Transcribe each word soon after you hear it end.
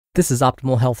This is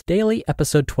Optimal Health Daily,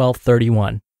 episode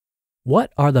 1231.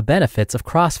 What are the benefits of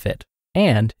CrossFit,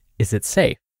 and is it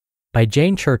safe? By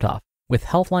Jane Chertoff with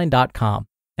Healthline.com,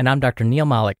 and I'm Dr. Neil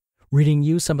Malik, reading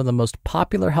you some of the most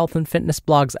popular health and fitness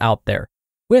blogs out there,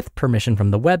 with permission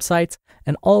from the websites,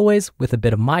 and always with a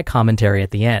bit of my commentary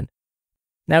at the end.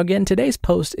 Now again, today's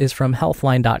post is from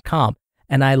Healthline.com,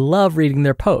 and I love reading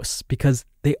their posts because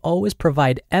they always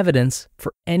provide evidence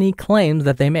for any claims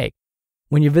that they make.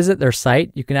 When you visit their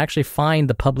site, you can actually find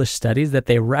the published studies that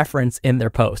they reference in their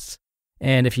posts.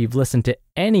 And if you've listened to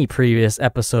any previous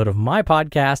episode of my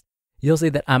podcast, you'll see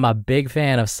that I'm a big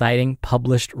fan of citing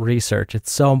published research.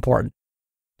 It's so important.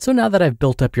 So now that I've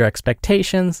built up your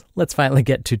expectations, let's finally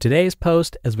get to today's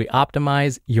post as we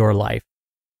optimize your life.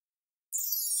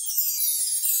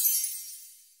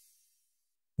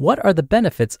 What are the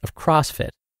benefits of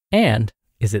CrossFit, and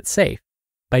is it safe?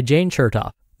 By Jane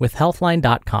Chertoff with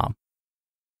Healthline.com.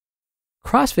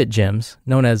 CrossFit gyms,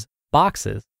 known as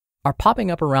boxes, are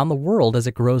popping up around the world as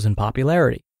it grows in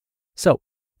popularity. So,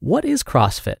 what is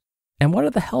CrossFit, and what are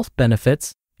the health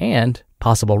benefits and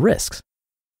possible risks?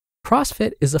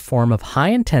 CrossFit is a form of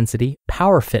high-intensity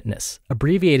power fitness,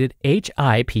 abbreviated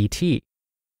HIPT.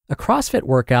 A CrossFit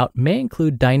workout may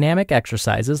include dynamic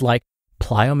exercises like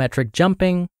plyometric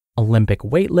jumping, Olympic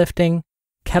weightlifting,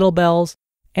 kettlebells,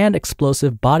 and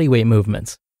explosive bodyweight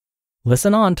movements.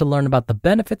 Listen on to learn about the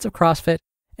benefits of CrossFit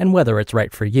and whether it's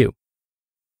right for you.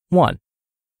 1.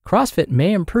 CrossFit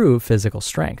may improve physical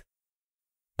strength.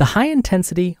 The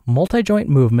high-intensity, multi-joint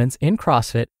movements in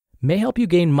CrossFit may help you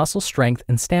gain muscle strength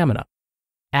and stamina.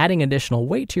 Adding additional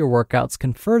weight to your workouts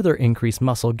can further increase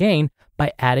muscle gain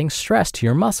by adding stress to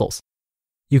your muscles.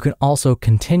 You can also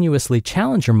continuously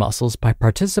challenge your muscles by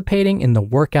participating in the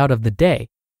workout of the day,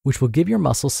 which will give your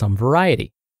muscles some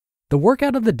variety. The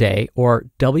workout of the day, or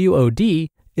WOD,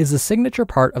 is a signature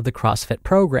part of the CrossFit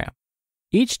program.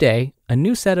 Each day, a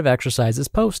new set of exercises is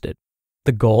posted.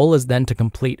 The goal is then to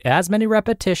complete as many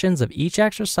repetitions of each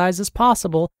exercise as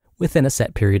possible within a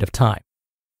set period of time.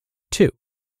 2.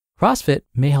 CrossFit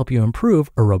may help you improve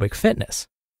aerobic fitness.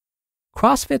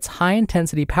 CrossFit's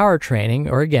high-intensity power training,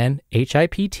 or again,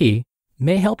 HIPT,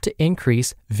 may help to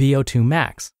increase VO2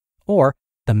 max, or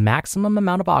the maximum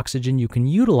amount of oxygen you can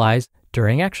utilize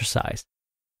during exercise.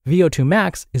 VO2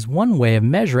 max is one way of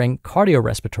measuring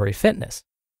cardiorespiratory fitness.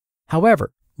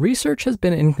 However, research has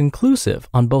been inconclusive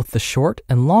on both the short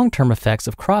and long-term effects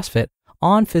of CrossFit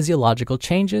on physiological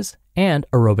changes and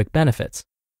aerobic benefits.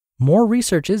 More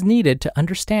research is needed to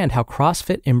understand how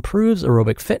CrossFit improves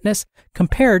aerobic fitness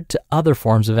compared to other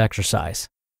forms of exercise.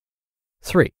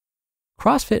 3.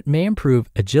 CrossFit may improve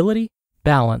agility,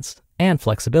 balance, and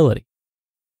flexibility.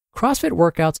 CrossFit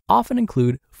workouts often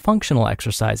include functional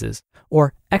exercises,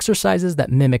 or exercises that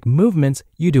mimic movements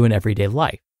you do in everyday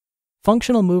life.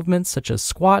 Functional movements such as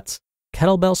squats,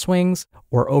 kettlebell swings,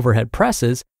 or overhead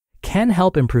presses can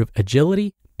help improve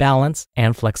agility, balance,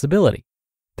 and flexibility.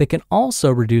 They can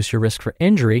also reduce your risk for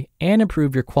injury and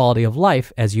improve your quality of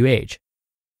life as you age.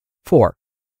 4.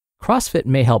 CrossFit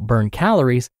may help burn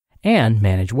calories and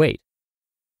manage weight.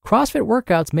 CrossFit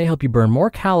workouts may help you burn more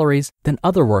calories than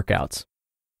other workouts.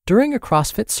 During a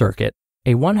CrossFit circuit,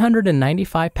 a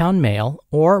 195-pound male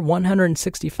or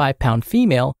 165-pound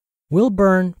female will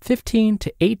burn 15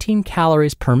 to 18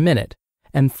 calories per minute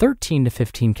and 13 to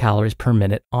 15 calories per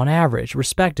minute on average,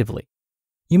 respectively.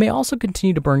 You may also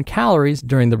continue to burn calories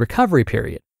during the recovery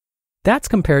period. That's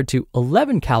compared to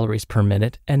 11 calories per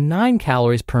minute and 9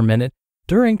 calories per minute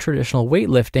during traditional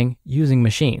weightlifting using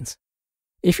machines.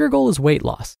 If your goal is weight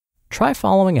loss, try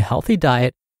following a healthy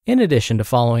diet in addition to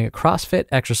following a CrossFit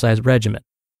exercise regimen.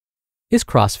 Is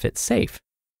CrossFit safe?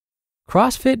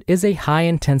 CrossFit is a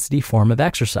high-intensity form of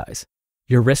exercise.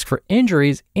 Your risk for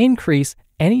injuries increase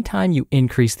anytime you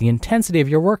increase the intensity of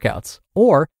your workouts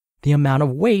or the amount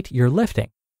of weight you're lifting.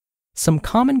 Some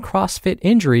common CrossFit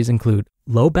injuries include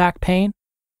low back pain,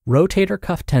 rotator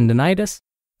cuff tendonitis,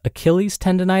 Achilles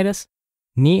tendonitis,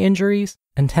 knee injuries,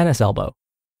 and tennis elbow.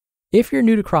 If you're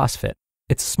new to CrossFit,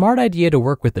 it's a smart idea to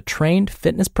work with a trained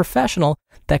fitness professional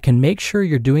that can make sure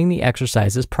you're doing the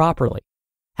exercises properly.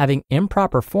 Having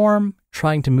improper form,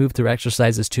 trying to move through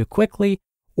exercises too quickly,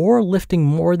 or lifting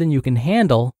more than you can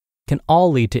handle can all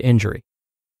lead to injury.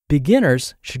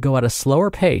 Beginners should go at a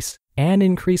slower pace and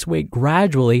increase weight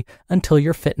gradually until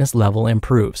your fitness level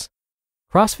improves.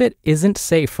 CrossFit isn't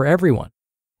safe for everyone.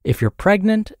 If you're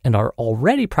pregnant and are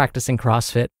already practicing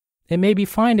CrossFit, it may be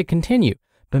fine to continue,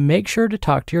 but make sure to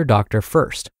talk to your doctor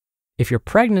first. If you're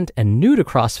pregnant and new to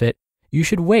CrossFit, you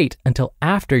should wait until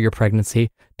after your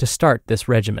pregnancy to start this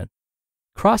regimen.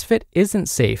 CrossFit isn't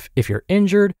safe if you're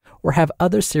injured or have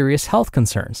other serious health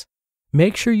concerns.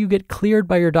 Make sure you get cleared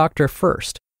by your doctor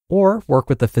first, or work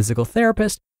with a physical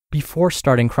therapist before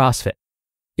starting CrossFit.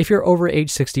 If you're over age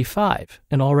 65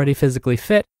 and already physically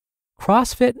fit,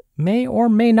 CrossFit may or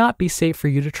may not be safe for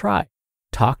you to try.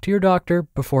 Talk to your doctor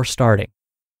before starting.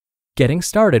 Getting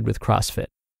started with CrossFit.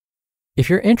 If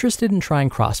you're interested in trying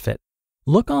CrossFit,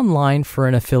 look online for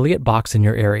an affiliate box in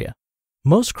your area.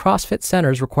 Most CrossFit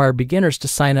centers require beginners to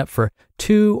sign up for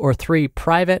 2 or 3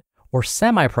 private or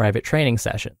semi-private training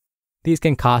sessions. These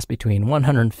can cost between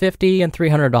 $150 and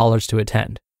 $300 to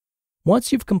attend.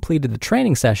 Once you've completed the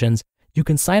training sessions, you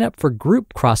can sign up for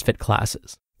group CrossFit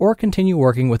classes or continue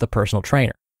working with a personal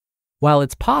trainer. While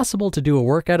it's possible to do a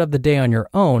workout of the day on your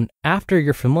own after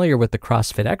you're familiar with the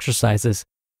CrossFit exercises,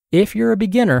 if you're a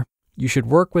beginner, you should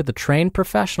work with a trained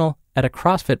professional at a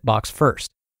CrossFit box first.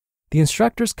 The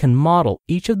instructors can model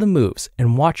each of the moves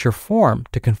and watch your form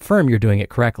to confirm you're doing it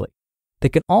correctly. They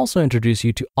can also introduce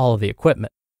you to all of the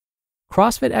equipment.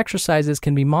 CrossFit exercises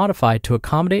can be modified to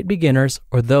accommodate beginners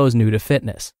or those new to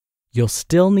fitness. You'll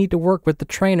still need to work with the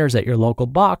trainers at your local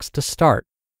box to start.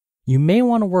 You may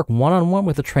want to work one-on-one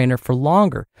with a trainer for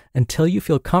longer until you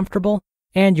feel comfortable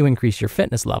and you increase your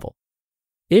fitness level.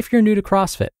 If you're new to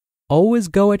CrossFit, always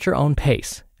go at your own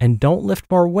pace and don't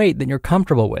lift more weight than you're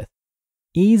comfortable with.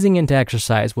 Easing into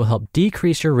exercise will help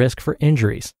decrease your risk for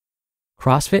injuries.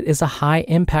 CrossFit is a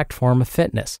high-impact form of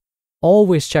fitness.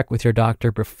 Always check with your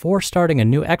doctor before starting a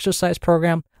new exercise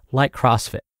program like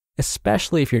CrossFit,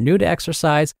 especially if you're new to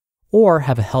exercise or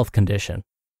have a health condition.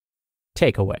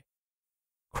 Takeaway.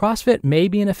 CrossFit may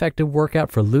be an effective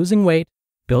workout for losing weight,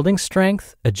 building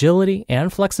strength, agility,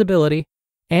 and flexibility,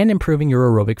 and improving your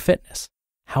aerobic fitness.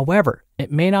 However,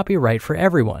 it may not be right for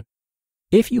everyone.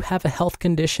 If you have a health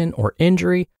condition or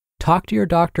injury, talk to your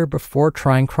doctor before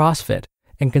trying CrossFit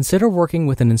and consider working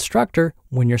with an instructor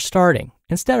when you're starting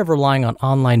instead of relying on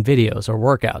online videos or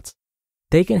workouts.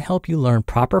 They can help you learn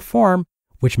proper form,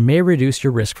 which may reduce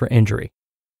your risk for injury.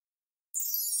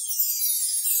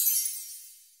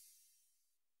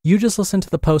 You just listened to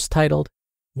the post titled,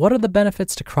 "What are the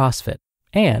benefits to CrossFit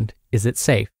and is it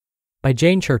safe?" by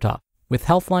Jane Chertoff with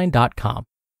Healthline.com.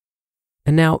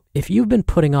 And now, if you've been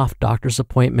putting off doctor's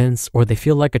appointments or they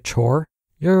feel like a chore,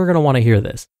 you're going to want to hear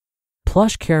this.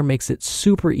 PlushCare makes it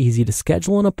super easy to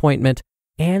schedule an appointment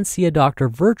and see a doctor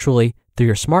virtually through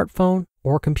your smartphone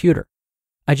or computer.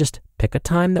 I just pick a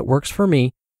time that works for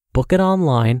me, book it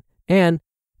online, and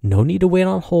no need to wait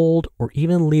on hold or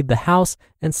even leave the house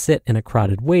and sit in a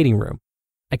crowded waiting room.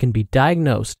 I can be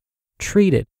diagnosed,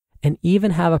 treated, and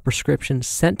even have a prescription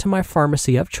sent to my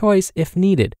pharmacy of choice if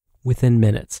needed within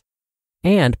minutes.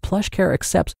 And PlushCare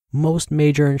accepts most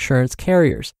major insurance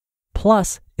carriers.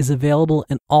 Plus is available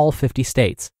in all 50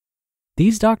 states.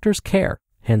 These doctors care,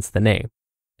 hence the name,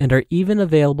 and are even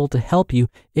available to help you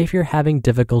if you're having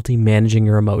difficulty managing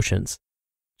your emotions.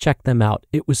 Check them out.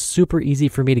 It was super easy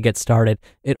for me to get started.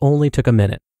 It only took a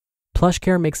minute.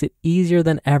 PlushCare makes it easier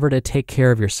than ever to take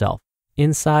care of yourself,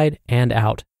 inside and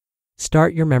out.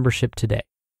 Start your membership today.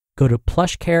 Go to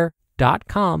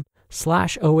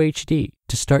plushcare.com/OHD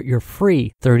to start your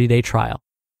free 30-day trial.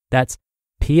 That's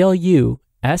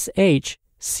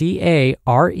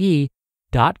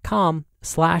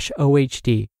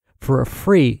plushcare.com/OHD for a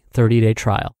free 30-day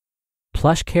trial.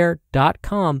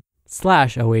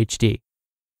 plushcare.com/OHD.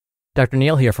 Dr.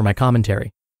 Neil here for my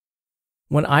commentary.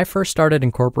 When I first started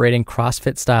incorporating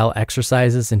CrossFit-style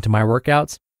exercises into my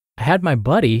workouts, I had my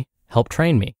buddy help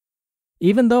train me.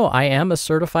 Even though I am a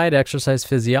certified exercise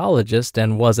physiologist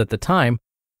and was at the time,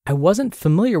 I wasn't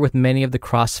familiar with many of the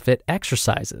CrossFit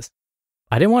exercises.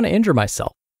 I didn't want to injure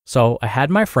myself, so I had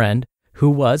my friend, who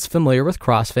was familiar with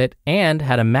CrossFit and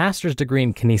had a master's degree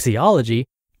in kinesiology,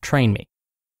 train me.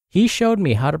 He showed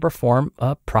me how to perform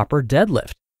a proper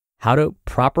deadlift, how to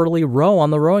properly row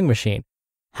on the rowing machine,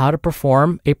 how to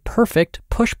perform a perfect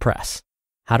push press,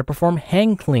 how to perform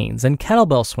hang cleans and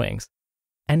kettlebell swings.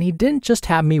 And he didn't just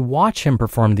have me watch him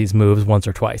perform these moves once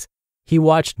or twice. He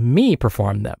watched me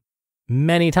perform them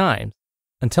many times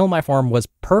until my form was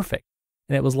perfect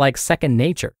and it was like second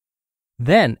nature.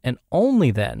 Then and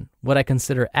only then would I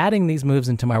consider adding these moves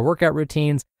into my workout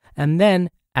routines and then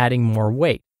adding more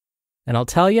weight. And I'll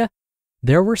tell you,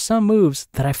 there were some moves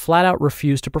that I flat out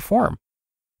refused to perform.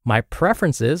 My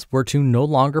preferences were to no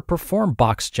longer perform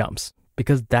box jumps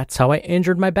because that's how I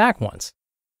injured my back once.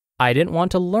 I didn't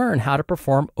want to learn how to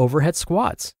perform overhead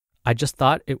squats. I just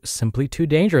thought it was simply too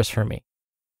dangerous for me.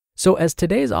 So as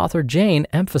today's author Jane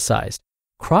emphasized,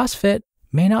 CrossFit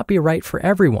may not be right for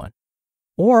everyone.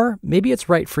 Or maybe it's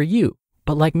right for you,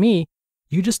 but like me,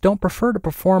 you just don't prefer to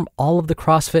perform all of the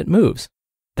CrossFit moves.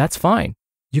 That's fine.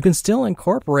 You can still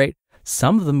incorporate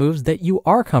some of the moves that you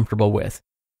are comfortable with.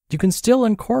 You can still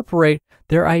incorporate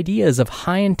their ideas of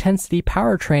high-intensity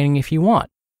power training if you want.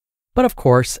 But of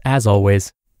course, as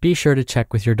always, be sure to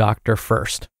check with your doctor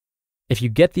first. If you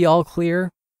get the all clear,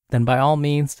 then by all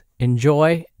means,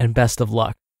 enjoy and best of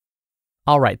luck.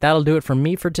 All right, that'll do it from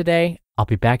me for today. I'll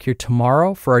be back here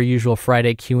tomorrow for our usual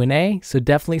Friday Q&A, so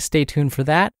definitely stay tuned for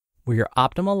that, where your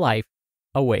optimal life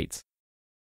awaits.